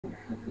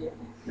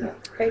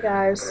Hey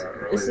guys,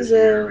 this is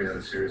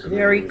a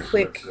very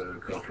quick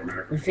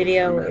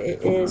video.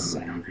 It is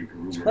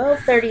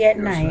 12:30 at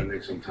night.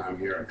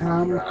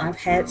 I've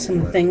had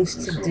some things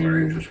to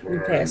do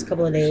the past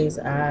couple of days.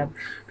 I've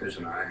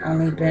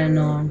only been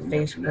on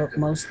Facebook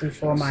mostly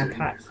for my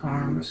pot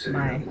farm,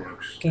 my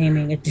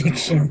gaming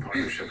addiction.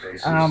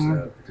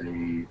 Um,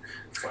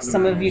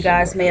 some of you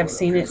guys may have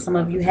seen it, some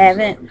of you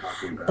haven't,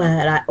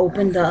 but I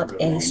opened up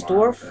a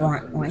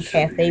storefront on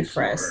Cafe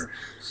Press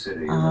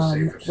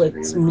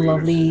with some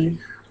lovely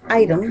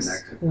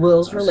items,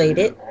 Wills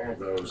related.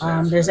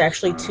 There's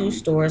actually two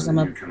stores. I'm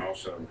going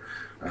to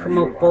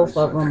promote both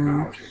of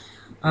them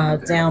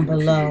down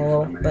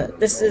below, but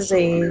this is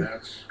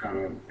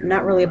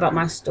not really about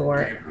my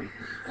store.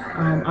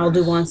 I'll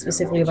do one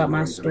specifically about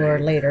my store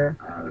later.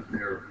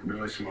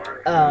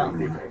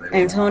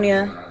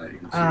 Antonia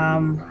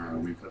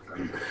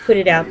put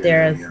it out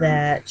there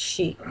that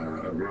she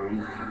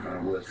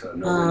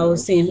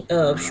was saying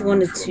she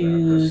wanted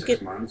to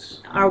get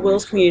our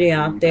Wills community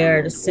out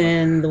there to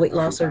send the Weight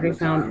Loss Surgery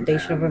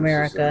Foundation of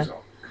America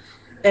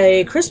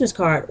a Christmas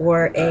card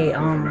or a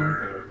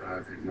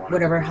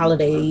whatever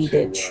holiday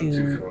that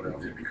you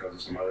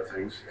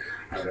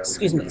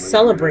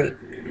celebrate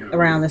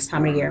around this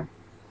time of year.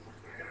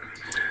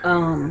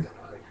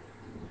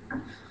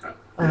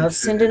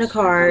 Sending a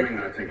card,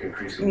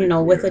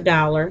 with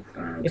 $1,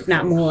 if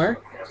not more.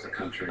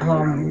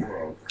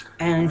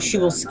 And she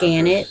will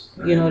scan it.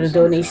 The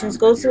donations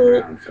go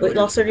to Weight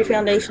Loss Surgery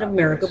Foundation of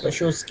America, but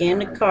she'll scan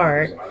the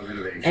card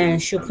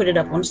and she'll put it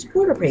up on the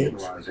supporter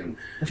page,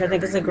 which I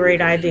think is a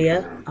great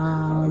idea.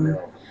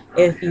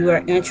 If you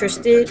are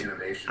interested,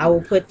 I will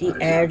put the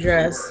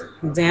address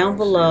down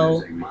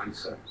below.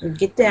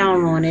 Get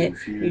down on it.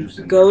 You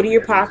go to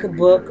your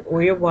pocketbook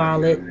or your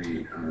wallet.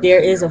 There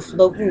is a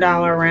floating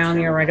dollar around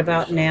here right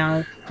about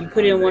now. You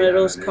put in one of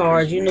those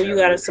cards. You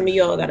got some of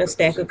y'all got a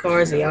stack of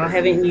cards that y'all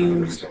haven't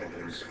used.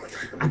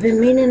 I've been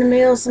meaning to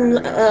mail some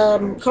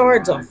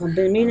cards off.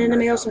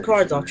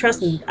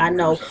 Trust me, I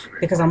know,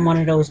 because I'm one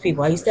of those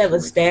people. I used to have a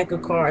stack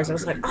of cards. I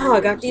was like, oh,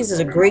 I got these as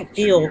a great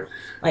deal.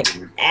 Like,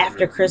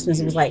 after Christmas,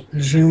 it was like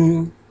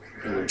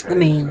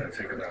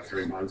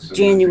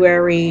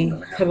January,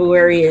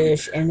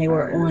 February-ish, and they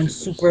were on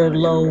super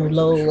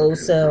low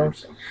sale.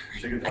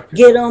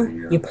 Get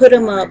them, you put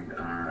them up,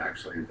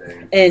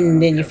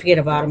 and then you forget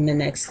about them the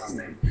next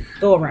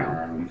go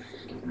around.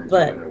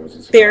 But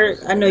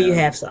I know you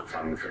have some.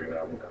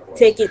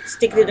 Take it,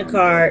 stick it in the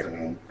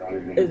card.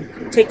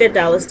 Take that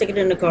dollar, stick it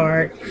in the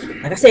card.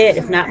 Like I said,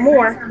 if not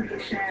more,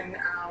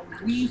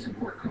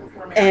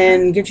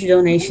 and get your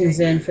donations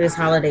in for this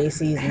holiday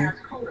season.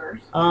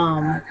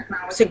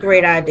 It's a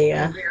great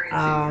idea.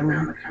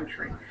 I'm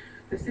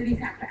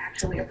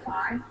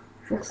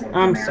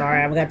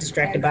sorry, I got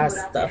distracted by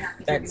stuff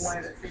that's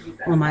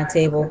on my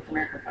table.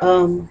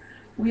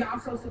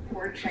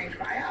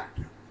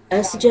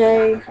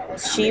 SJ,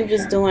 she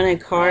was doing a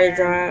card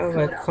drive,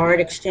 a card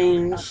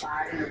exchange.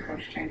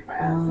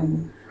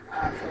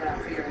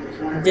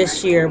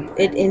 This year,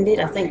 it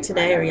ended, I think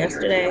today or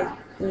yesterday.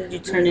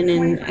 You're turning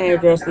in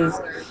addresses.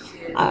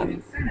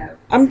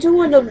 I'm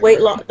doing the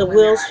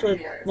Wills for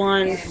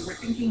one.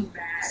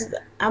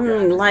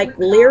 I'm like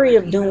leery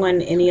of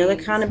doing any other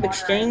kind of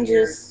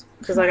exchanges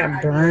because I got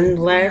burned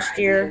last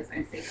year.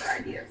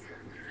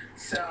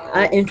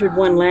 I entered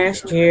one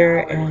last year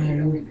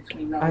and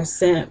I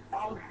sent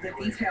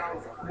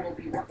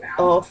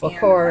off a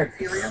card.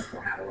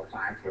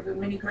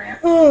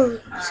 Oh,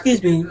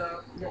 excuse me.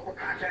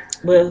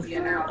 With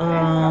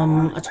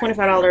a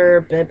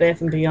 $25 Bed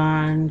Bath &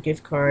 Beyond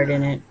gift card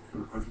in it.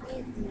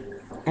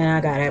 And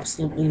I got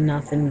absolutely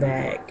nothing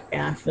back.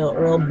 And I felt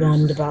real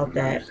bummed about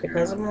that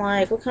because I'm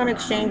like, what kind of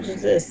exchange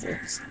is this?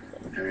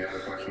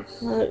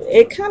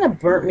 It kind of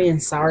burnt me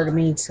and soured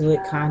me to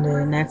it, kind of,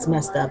 and that's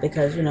messed up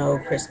because,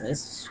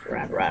 Christmas,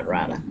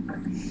 rada.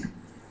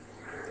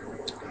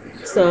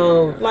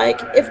 So, like,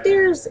 if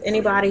there's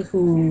anybody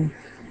who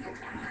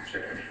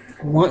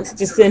wants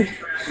to send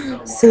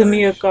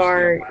me a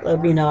card,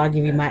 let me know. I'll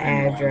give you my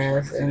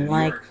address, and,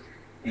 like,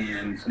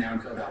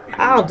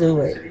 I'll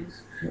do it.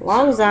 As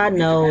long as I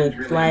know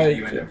if,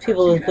 like,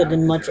 people have put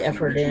in much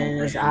effort in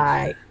as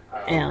I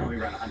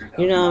am.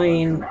 You know what I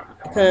mean?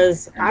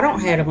 Because I don't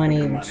have the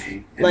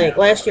money. Like,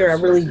 last year I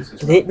really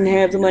didn't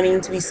have the money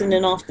to be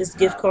sending off this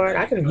gift card.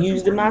 I could have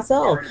used it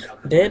myself.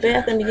 Bed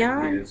Bath &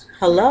 Beyond?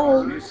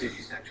 Hello?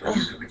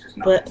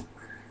 But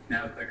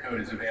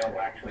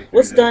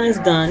what's done is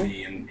done.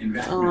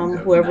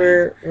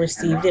 Whoever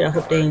received it, I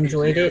hope they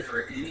enjoyed it.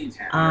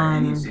 I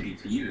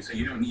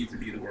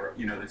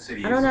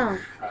don't know.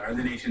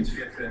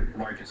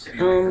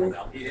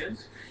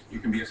 You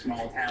can be a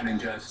small town and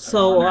just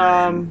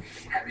have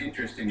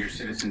interest in your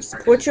citizens.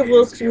 Support your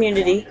Wills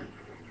community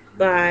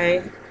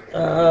by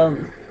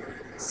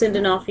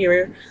sending off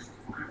your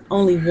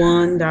only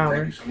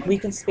 $1. We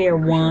can spare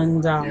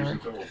 $1.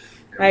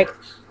 Like,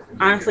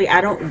 honestly,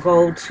 I don't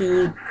go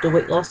to the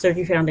Weight Loss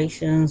Surgery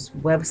Foundation's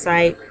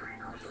website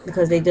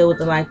because they deal with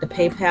the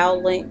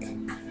PayPal link.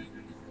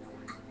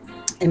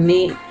 And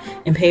me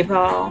and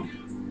PayPal,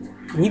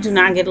 we do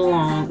not get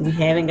along. We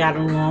haven't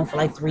gotten along for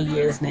like 3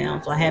 years now.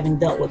 So I haven't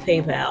dealt with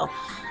PayPal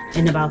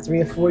in about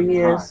 3 or 4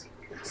 years.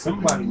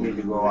 Somebody need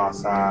to go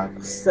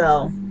outside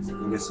So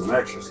and get some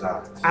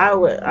exercise.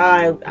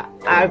 I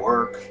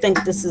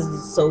think this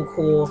is so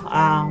cool.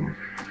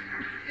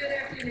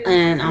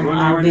 And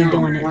I'll be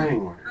doing it.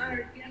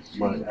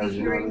 But as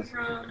you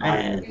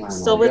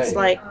notice, So it's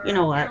like, you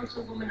know what?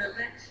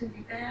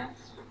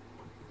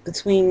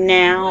 Between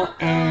now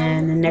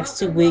and the next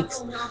 2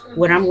 weeks,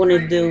 what I'm going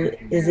to do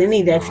is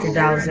any extra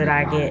dollars that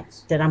I get,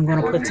 that I'm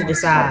going to put to the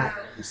side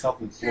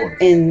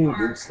and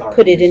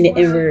put it in the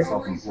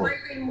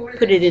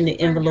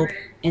envelope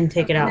and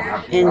take it out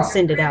and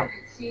send it out.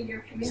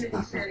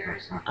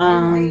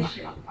 Um,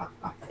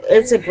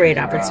 it's a great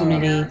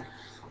opportunity.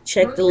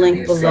 Check the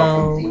link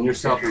below. The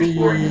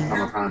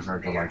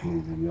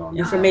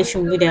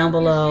information will be down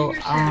below.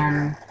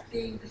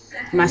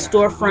 My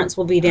storefronts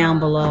will be down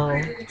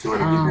below.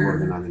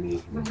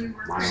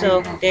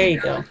 So there you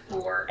go.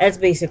 That's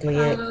basically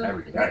it.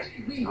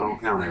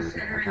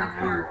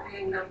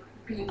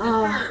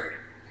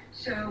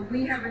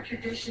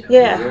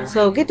 Yeah.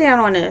 So get down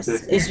on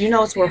this. You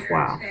know it's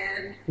worthwhile.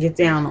 Get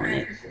down on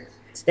it.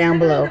 It's down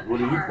below.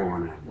 What are you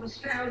pouring at?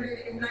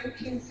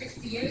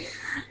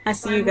 I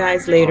see you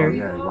guys later. Oh,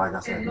 yeah, like I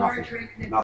said, nothing.